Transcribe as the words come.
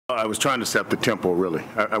I was trying to set the tempo, really.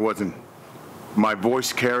 I wasn't, my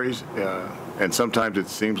voice carries, and sometimes it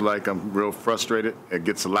seems like I'm real frustrated. It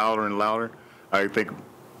gets louder and louder. I think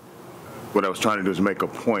what I was trying to do is make a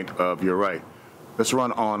point of, you're right, let's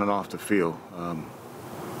run on and off the field.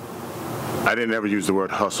 I didn't ever use the word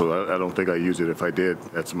hustle. I don't think I used it. If I did,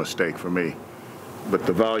 that's a mistake for me. But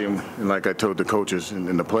the volume, and like I told the coaches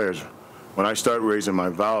and the players, when I start raising my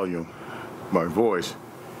volume, my voice,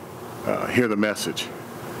 hear the message.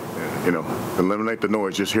 You know, eliminate the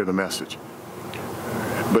noise, just hear the message.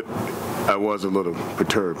 But I was a little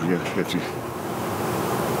perturbed. Yeah, Is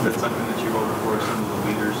that something that you wrote for some of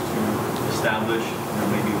the leaders to establish,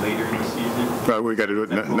 maybe later in the season? We got to do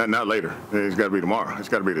it not later. It's got to be tomorrow. It's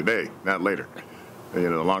got to be today, not later. You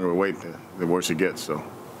know, the longer we wait, the worse it gets. So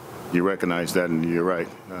you recognize that, and you're right.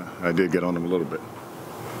 I did get on them a little bit.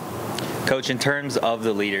 Coach, in terms of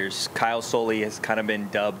the leaders, Kyle Soley has kind of been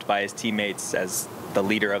dubbed by his teammates as the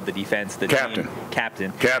leader of the defense, the captain. Team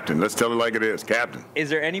captain. Captain. Let's tell it like it is. Captain. Is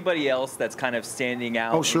there anybody else that's kind of standing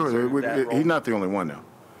out? Oh, sure. He's not the only one now.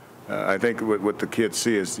 I think what the kids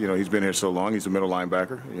see is, you know, he's been here so long. He's a middle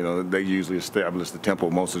linebacker. You know, they usually establish the tempo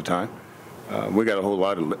most of the time. We got a whole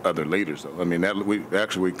lot of other leaders, though. I mean, we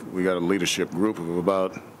got a leadership group of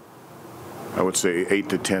about, I would say, 8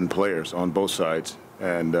 to 10 players on both sides,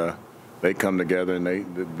 and they come together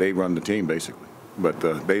and they run the team basically. But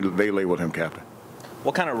they labeled him captain.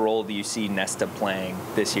 What kind of role do you see Nesta playing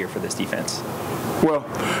this year for this defense? Well,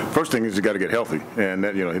 first thing is you got to get healthy, and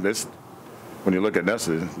that, you know, this. When you look at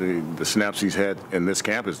Nesta, the snaps he's had in this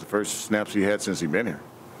camp is the first snaps he had since he's been here.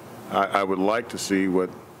 I would like to see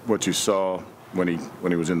what you saw when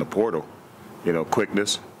he was in the portal. You know,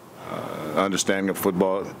 quickness, understanding of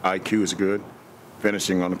football, IQ is good,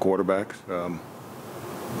 finishing on the quarterback,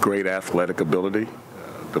 great athletic ability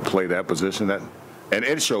to play that position. And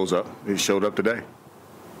it shows up. It showed up today.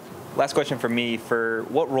 Last question for me. For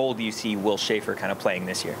what role do you see Will Schaefer kind of playing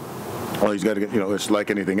this year? Well, he's got to get, you know, it's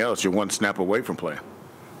like anything else. You're one snap away from playing.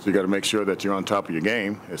 So you got to make sure that you're on top of your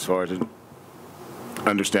game as far as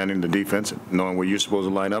understanding the defense, knowing where you're supposed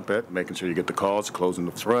to line up at, making sure you get the calls, closing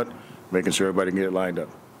the front, making sure everybody can get lined up.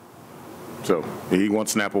 So he one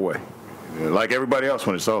snap away. Like everybody else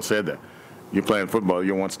when it's all said that. You're playing football,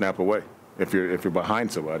 you're one snap away if you're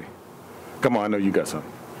behind somebody. Come on, I know you got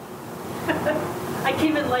something. I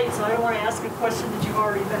came in late, so I don't want to ask a question that you've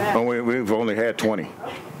already been asked. Oh, we've only had 20.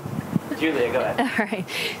 Julia, go ahead. All right.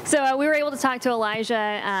 So we were able to talk to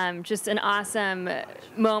Elijah. Just an awesome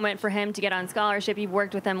moment for him to get on scholarship. You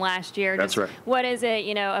worked with him last year. That's right. What is it,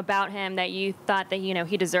 you know, about him that you thought that, you know,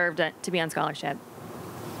 he deserved to be on scholarship?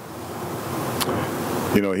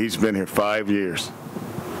 You know, he's been here 5 years.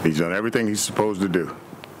 He's done everything he's supposed to do.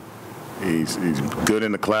 He's good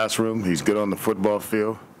in the classroom. He's good on the football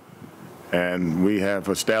field. And we have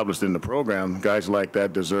established in the program guys like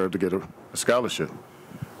that deserve to get a scholarship.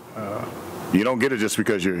 You don't get it just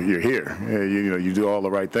because you're here. You know, you do all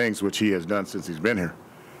the right things, which he has done since he's been here,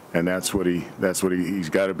 and that's what he's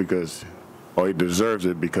got it because, or he deserves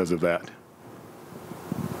it because of that.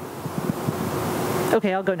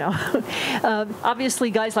 Okay, I'll go now.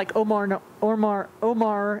 Obviously, guys like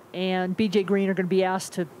Omar and B.J. Green are going to be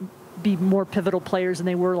asked to be more pivotal players than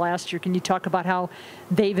they were last year. Can you talk about how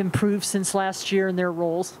they've improved since last year in their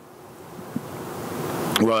roles?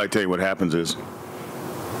 Well, I tell you what happens is,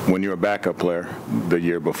 when you're a backup player the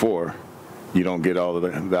year before, you don't get all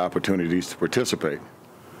of the opportunities to participate.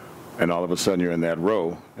 And all of a sudden you're in that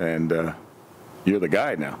role, and you're the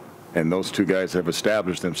guy now. And those two guys have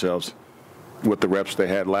established themselves with the reps they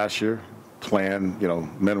had last year, playing, you know,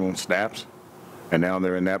 minimum snaps. And now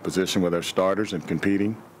they're in that position where they're starters and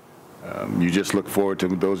competing. You just look forward to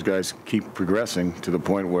those guys keep progressing to the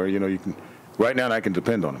point where, you know, you can, right now I can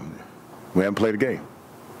depend on them. We haven't played a game.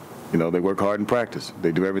 You know, they work hard in practice.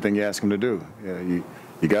 They do everything you ask them to do.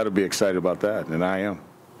 You got to be excited about that, and I am.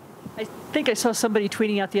 I think I saw somebody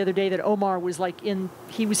tweeting out the other day that Omar was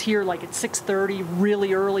he was here like at 6:30,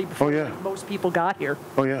 really early before most people got here.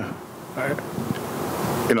 Oh, yeah.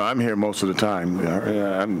 You know, I'm here most of the time.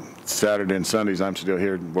 I'm Saturday and Sundays, I'm still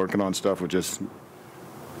here working on stuff or just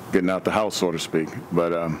getting out the house, so to speak.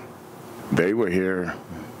 But they were here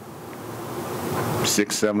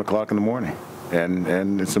 6, 7 o'clock in the morning.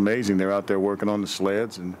 And it's amazing. They're out there working on the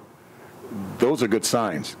sleds, and those are good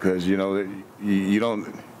signs because, you know, you don't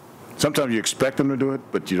 – sometimes you expect them to do it,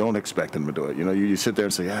 but you don't expect them to do it. You know, you sit there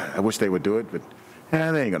and say, I wish they would do it, but they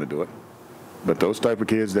ain't going to do it. But those type of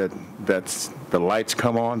kids that's the lights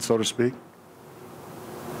come on, so to speak,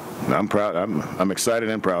 I'm proud. I'm excited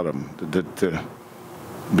and proud of them to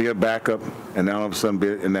be a backup and now all of a sudden be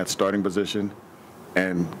in that starting position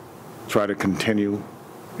and try to continue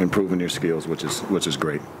improving your skills, which is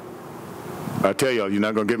great. I tell y'all, you're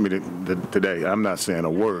not going to get me today. I'm not saying a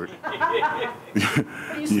word.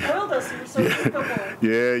 You spoiled us. You're so capable.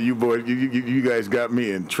 Yeah, you boys, you guys got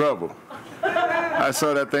me in trouble. I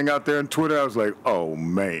saw that thing out there on Twitter. I was like, oh,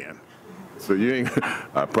 man. So you ain't,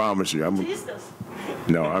 I promise you. Teased us.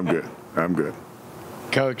 No, I'm good. I'm good.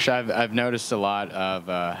 Coach, I've noticed a lot of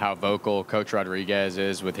how vocal Coach Rodriguez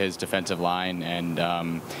is with his defensive line, and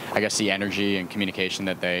I guess the energy and communication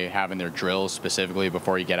that they have in their drills specifically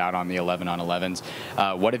before you get out on the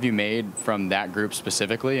 11-on-11s. What have you made from that group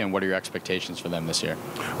specifically, and what are your expectations for them this year?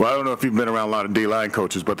 Well, I don't know if you've been around a lot of D-line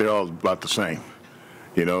coaches, but they're all about the same.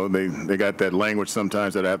 You know, they got that language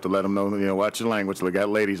sometimes that I have to let them know, you know, watch your language. They got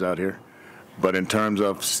ladies out here. But in terms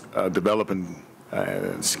of developing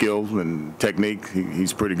skills and technique,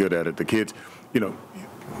 he's pretty good at it. The kids, you know,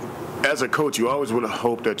 as a coach, you always would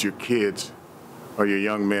hope that your kids or your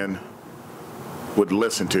young men would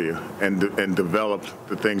listen to you and develop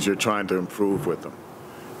the things you're trying to improve with them.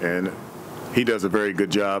 And he does a very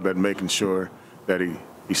good job at making sure that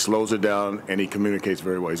he slows it down and he communicates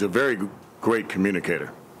very well. He's a very great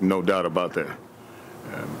communicator, no doubt about that.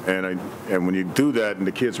 And when you do that and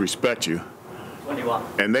the kids respect you, What do you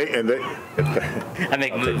want? and they I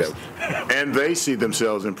make moves. and they see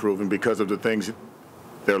themselves improving because of the things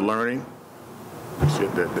they're learning,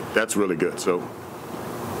 that's really good. So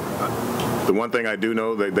the one thing I do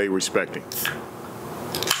know, they respect him.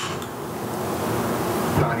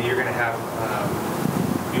 Donnie, you're going to have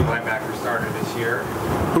new linebacker starter this year.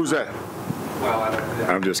 Who's that? Well,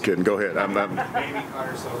 I'm just kidding. Go ahead. maybe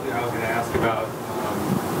Connor. So I was going to ask about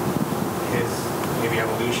his maybe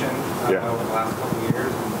evolution over the last couple of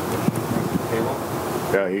years and the table.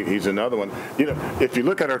 Yeah, he's another one. You know, if you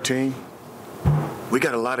look at our team, we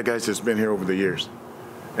got a lot of guys that's been here over the years.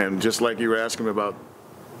 And just like you were asking about,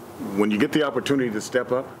 when you get the opportunity to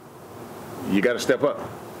step up, you got to step up.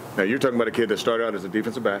 Now, you're talking about a kid that started out as a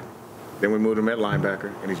defensive back. Then we moved him at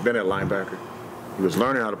linebacker, and he's been at linebacker. He was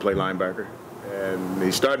learning how to play linebacker, and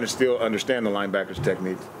he's starting to still understand the linebacker's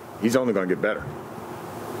techniques. He's only going to get better.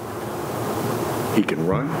 He can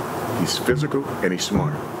run, he's physical, and he's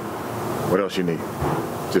smart. What else you need?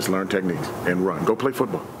 Just learn techniques and run. Go play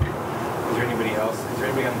football. Is there anybody else? Is there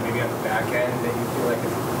anybody maybe on the back end that you feel like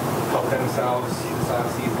has helped themselves this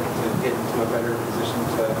offseason to get into a better position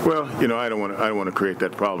to? Well, you know, I don't want to create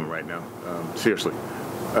that problem right now. Seriously,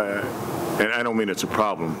 and I don't mean it's a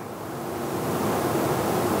problem.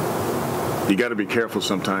 You got to be careful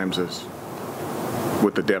sometimes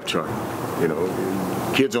with the depth chart. You know,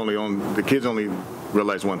 the kids only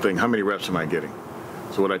realize one thing: how many reps am I getting?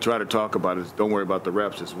 So what I try to talk about is don't worry about the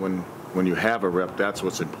reps. It's when you have a rep, that's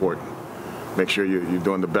what's important. Make sure you're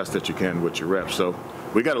doing the best that you can with your reps. So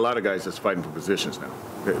we got a lot of guys that's fighting for positions now.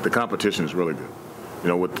 The competition is really good. You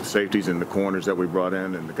know, with the safeties and the corners that we brought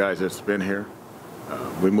in and the guys that's been here,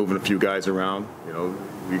 we're moving a few guys around. You know,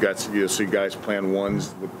 you'll see guys playing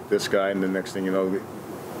ones with this guy, and the next thing you know,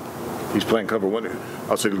 he's playing cover one.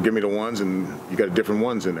 I'll say, give me the ones, and you got different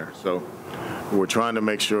ones in there. So we're trying to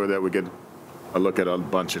make sure that we get a look at a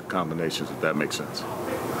bunch of combinations, if that makes sense.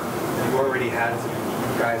 You already had some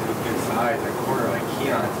guys with good size at corner, like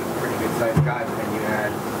Keon's a pretty good sized guy, but then you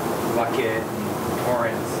had Luckett and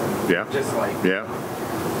Torrance, and just like, I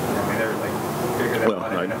mean, they're like bigger than a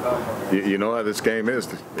lot of NFL corners. You know how this game is.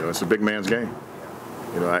 You know, it's a big man's game.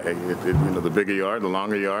 You know, you know, the bigger you are, the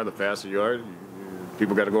longer you are, the faster you are,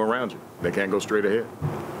 people got to go around you. They can't go straight ahead.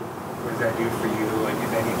 What does that do for you, like,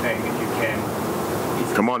 if anything, if you can?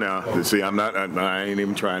 Come on now. See, I ain't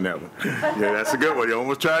even trying that one. Yeah, that's a good one. You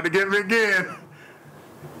almost tried to get me again.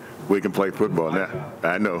 We can play football now.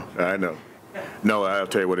 I know. No, I'll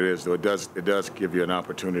tell you what it is, though. It does give you an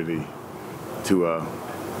opportunity to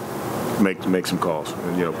make some calls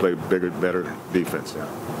and, you know, play bigger, better defense. Yeah.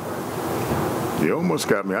 You almost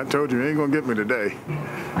got me. I told you ain't going to get me today.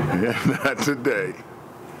 Yeah, not today.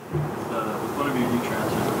 With one of your new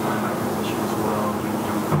transfers at linebacker position as well,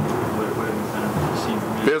 what have you kind of seen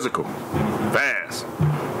from him? Physical, fast,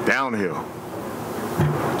 downhill.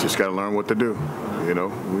 Just got to learn what to do. You know,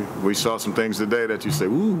 we saw some things today that you say,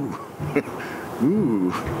 ooh,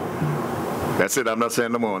 ooh. That's it. I'm not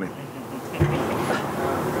saying no more.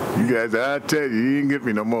 You guys, I tell you, you ain't get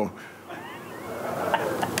me no more.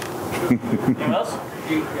 Anyone else?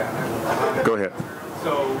 Go ahead.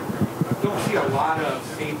 So, don't see a lot of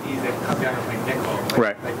safeties that come down and play nickel,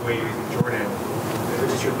 like the way you're using Jordan. What are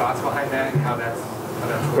just your thoughts behind that and how that's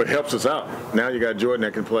well, it helps us out. Now you got Jordan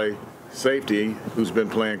that can play safety, who's been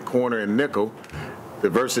playing corner and nickel. The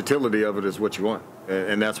versatility of it is what you want,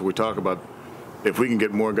 and that's what we talk about. If we can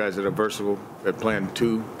get more guys that are versatile at playing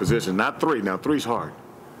two positions, not three. Now three's hard.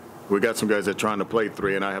 We got some guys that are trying to play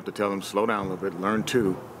 3, and I have to tell them, slow down a little bit, learn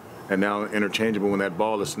 2. And now interchangeable when that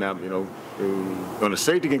ball is snapped, you know. When a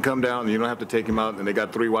safety can come down, and you don't have to take him out, and they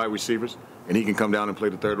got 3 wide receivers, and he can come down and play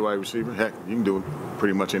the 3rd wide receiver, heck, you can do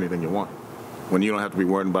pretty much anything you want. When you don't have to be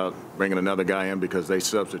worried about bringing another guy in because they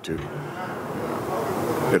substitute.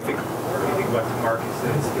 What do you think about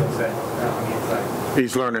DeMarcus' skill set on the inside?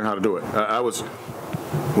 He's learning how to do it.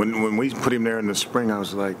 When we put him there in the spring, I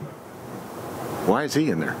was like, why is he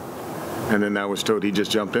in there? And then I was told he just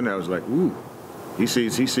jumped in there. I was like, ooh. He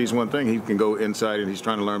sees one thing. He can go inside, and he's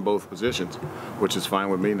trying to learn both positions, which is fine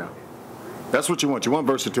with me now. That's what you want. You want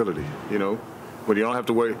versatility, you know, when you don't have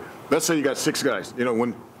to worry. Let's say you got 6 guys. You know,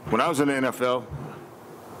 when I was in the NFL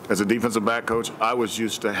as a defensive back coach, I was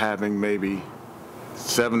used to having maybe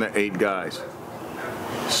 7 to 8 guys.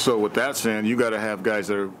 So with that saying, you got to have guys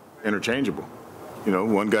that are interchangeable. You know,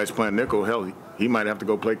 one guy's playing nickel. Hell, he might have to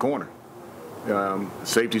go play corner.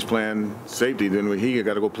 Safety's playing safety, then he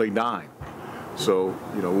got to go play dime. So,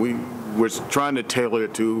 you know, we're trying to tailor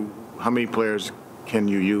it to how many players can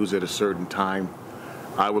you use at a certain time.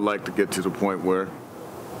 I would like to get to the point where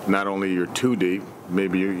not only you're 2 deep,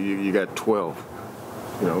 maybe you got 12.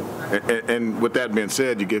 You know, and with that being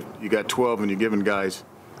said, you got 12, and you're giving guys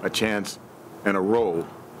a chance and a role,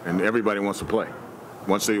 and everybody wants to play.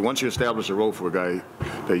 Once you establish a role for a guy,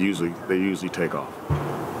 they usually take off.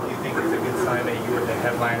 Do you think it's a good sign that you were the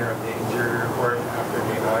headliner of the injury report after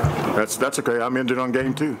game 1? That's okay. I'm injured on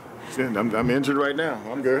game 2. I'm injured right now.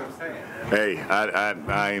 I'm good. Hey,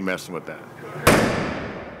 I ain't messing with that.